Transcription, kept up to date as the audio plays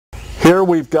Here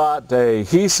we've got a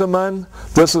Equiment.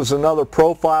 This is another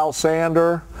profile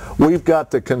sander. We've got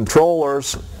the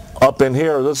controllers up in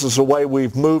here. This is the way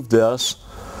we've moved this.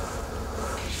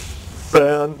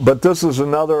 But this is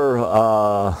another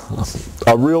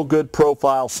a real good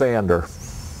profile sander.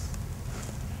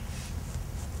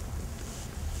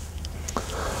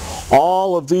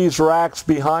 All of these racks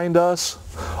behind us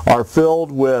are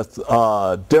filled with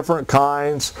different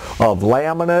kinds of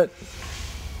laminate,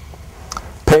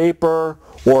 paper,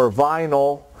 or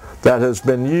vinyl that has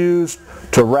been used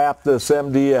to wrap this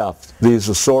MDF, these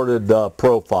assorted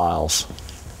profiles.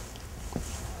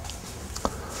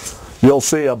 You'll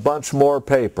see a bunch more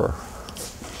paper.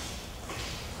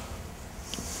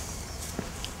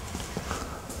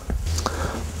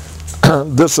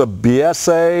 This is a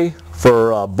BSA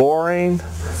for boring,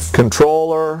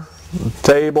 controller,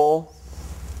 table.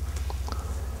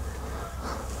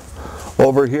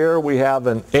 Over here we have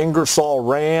an Ingersoll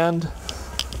Rand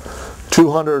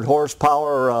 200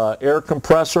 horsepower air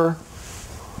compressor.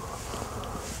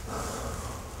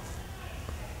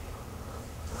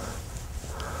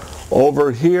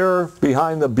 Over here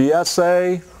behind the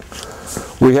BSA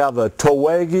we have a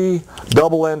Towegi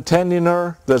double end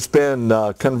tensioner that's been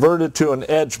converted to an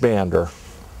edge bander.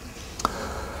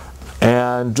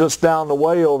 And just down the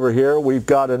way over here we've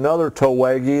got another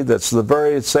Towegi that's the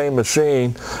very same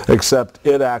machine, except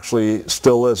it actually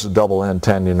still is a double end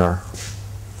tensioner.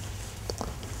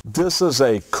 This is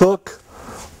a Cook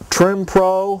Trim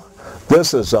Pro.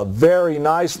 This is a very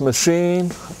nice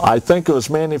machine. I think it was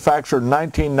manufactured in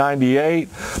 1998,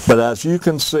 but as you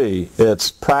can see, it's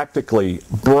practically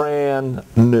brand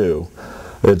new.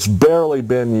 It's barely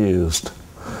been used.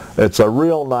 It's a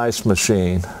real nice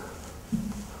machine.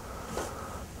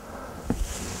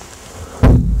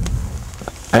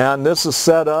 And this is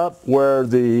set up where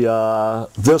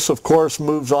this of course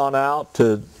moves on out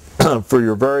to for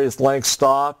your various length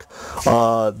stock.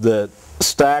 The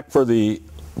stack for the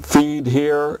feed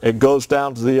here, it goes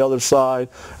down to the other side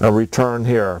and return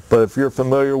here. But if you're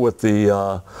familiar with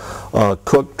the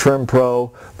Cook Trim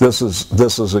Pro, this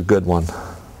is a good one.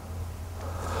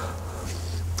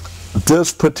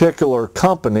 This particular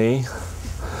company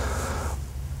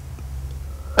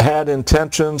had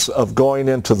intentions of going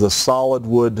into the solid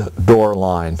wood door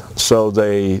line, so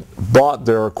they bought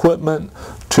their equipment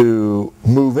to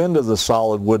move into the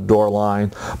solid wood door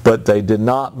line, but they did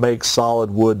not make solid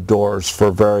wood doors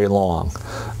for very long,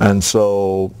 and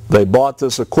so they bought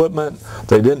this equipment,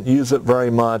 they didn't use it very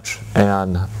much,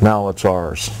 and now it's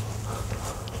ours.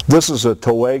 This is a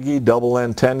Towegi double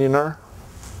end tensioner,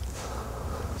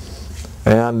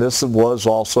 and this was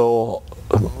also,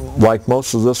 like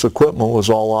most of this equipment, was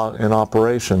all in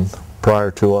operation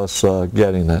prior to us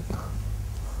getting it.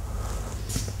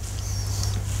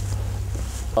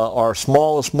 Our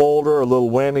smallest molder, a little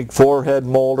Wanig forehead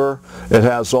molder. It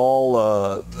has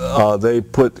all, they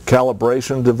put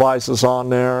calibration devices on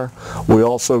there. We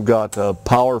also got a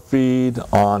power feed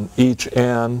on each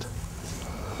end.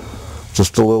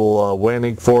 Just a little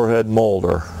Wanig forehead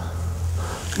molder.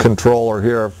 Controller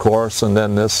here, of course, and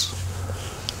then this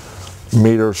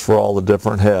meters for all the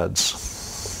different heads.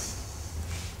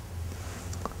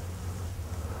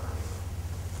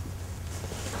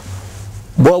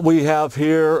 What we have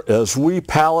here is we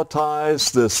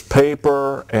palletize this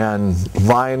paper and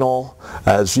vinyl.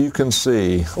 As you can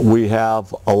see, we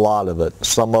have a lot of it.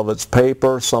 Some of it's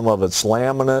paper, some of it's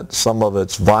laminate, some of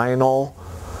it's vinyl.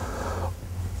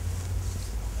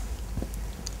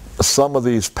 Some of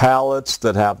these pallets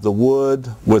that have the wood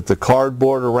with the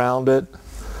cardboard around it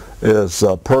is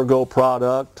a Pergo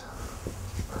product.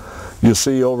 You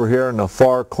see over here in the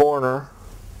far corner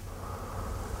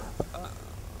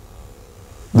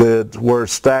that we're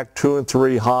stacked 2 and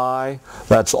 3 high.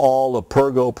 That's all a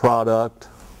Pergo product.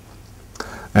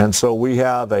 And so we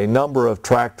have a number of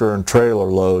tractor and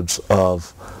trailer loads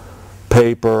of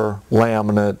paper,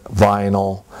 laminate,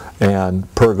 vinyl, and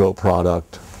Pergo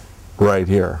product right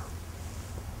here.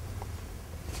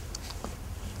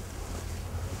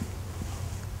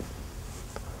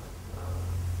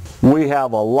 We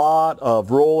have a lot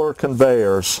of roller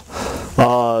conveyors.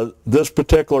 This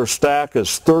particular stack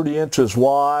is 30 inches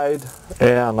wide,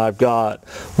 and I've got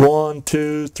 1,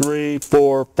 2, 3,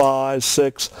 4, 5,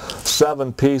 6,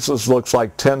 7 pieces, looks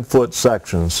like 10-foot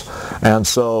sections. And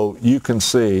so you can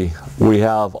see we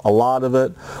have a lot of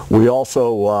it. We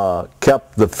also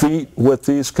kept the feet with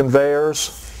these conveyors.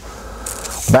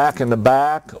 Back in the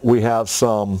back we have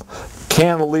some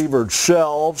cantilevered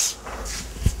shelves,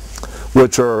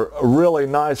 which are really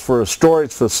nice for a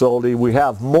storage facility. We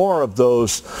have more of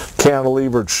those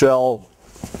cantilevered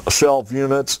shelf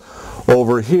units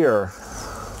over here.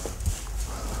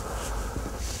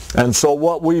 And so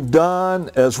what we've done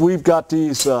is we've got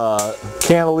these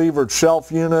cantilevered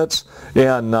shelf units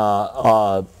in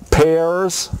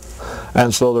pairs.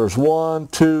 And so there's 1,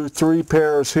 2, 3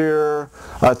 pairs here.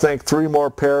 I think 3 more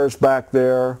pairs back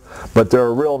there. But they're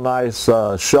a real nice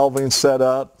shelving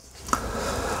setup.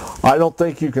 I don't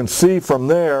think you can see from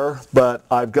there, but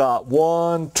I've got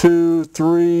 1, 2,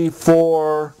 3,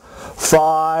 4,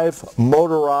 5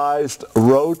 motorized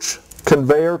roach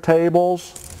conveyor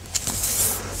tables.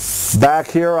 Back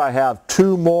here I have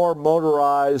 2 more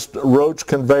motorized roach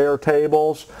conveyor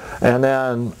tables, and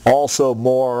then also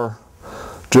more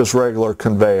just regular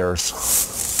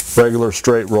conveyors, regular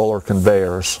straight roller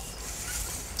conveyors.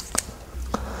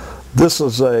 This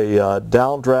is a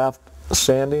downdraft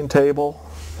sanding table.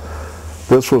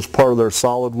 This was part of their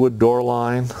solid wood door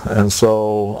line, and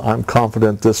so I'm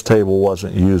confident this table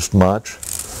wasn't used much.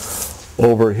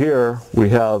 Over here we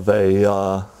have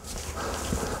a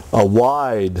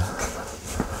wide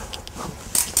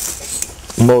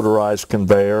motorized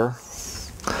conveyor.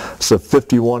 It's a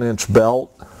 51-inch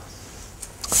belt.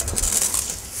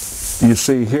 You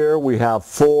see here we have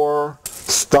 4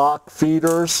 stock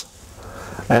feeders,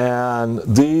 and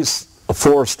these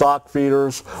 4 stock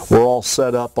feeders were all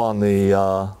set up on the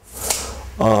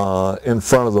in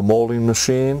front of the molding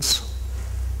machines.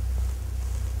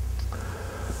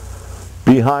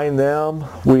 Behind them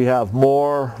we have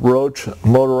more roach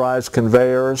motorized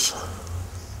conveyors.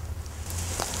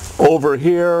 Over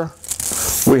here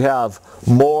we have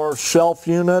more shelf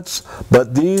units,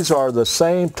 but these are the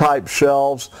same type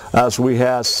shelves as we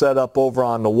have set up over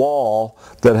on the wall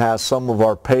that has some of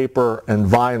our paper and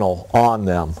vinyl on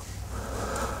them.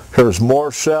 Here's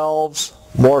more shelves,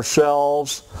 more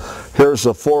shelves. Here's a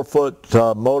 4-foot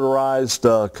motorized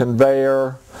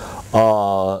conveyor,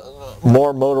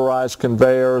 more motorized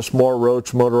conveyors, more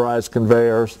roach motorized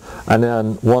conveyors, and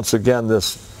then once again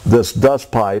this dust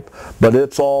pipe, but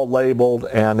it's all labeled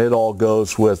and it all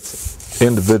goes with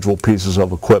individual pieces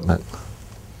of equipment.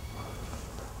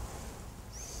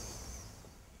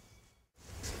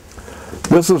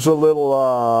 This is a little,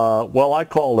 well, I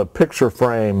call it a picture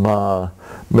frame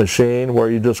machine, where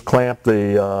you just clamp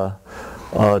the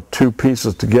 2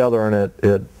 pieces together and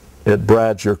it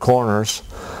brads your corners.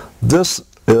 This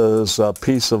is a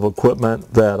piece of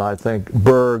equipment that I think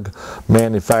Berg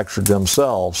manufactured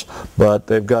themselves, but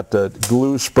they've got the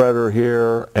glue spreader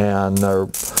here and their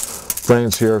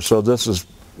things here, so this is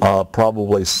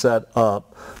probably set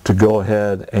up to go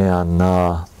ahead and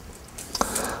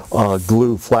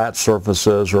glue flat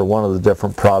surfaces, or one of the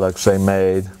different products they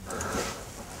made.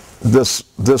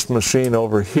 This machine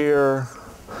over here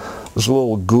is a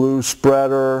little glue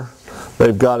spreader.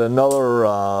 They've got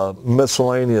another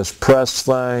miscellaneous press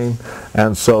thing,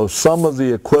 and so some of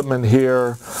the equipment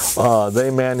here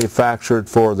they manufactured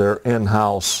for their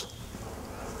in-house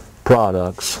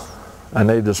products, and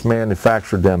they just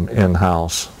manufactured them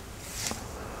in-house.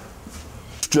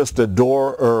 Just a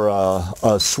door or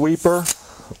a sweeper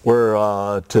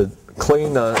where to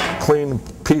clean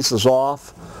pieces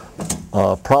off,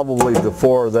 probably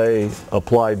before they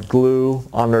applied glue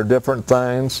on their different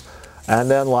things. And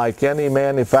then, like any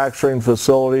manufacturing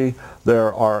facility,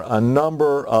 there are a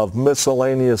number of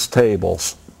miscellaneous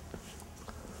tables.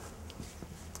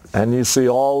 And you see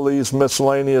all these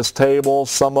miscellaneous tables.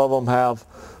 Some of them have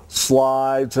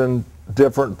slides and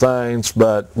different things,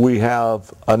 but we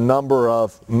have a number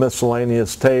of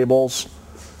miscellaneous tables.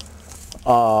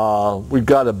 We've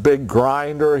got a big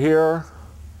grinder here.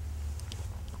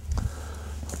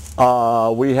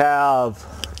 We have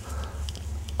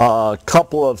a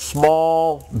couple of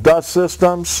small dust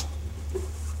systems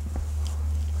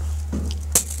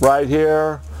right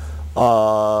here.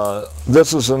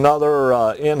 This is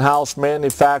another in-house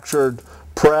manufactured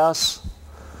press.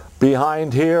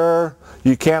 Behind here,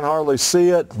 you can't hardly see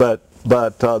it, but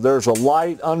there's a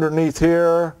light underneath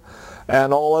here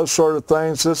and all those sort of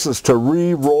things. This is to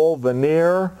re-roll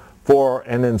veneer for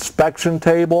an inspection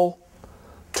table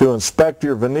to inspect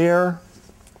your veneer.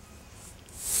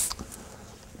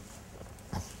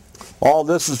 All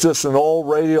this is just an old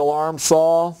radial arm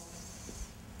saw.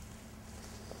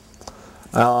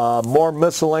 More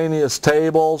miscellaneous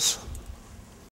tables.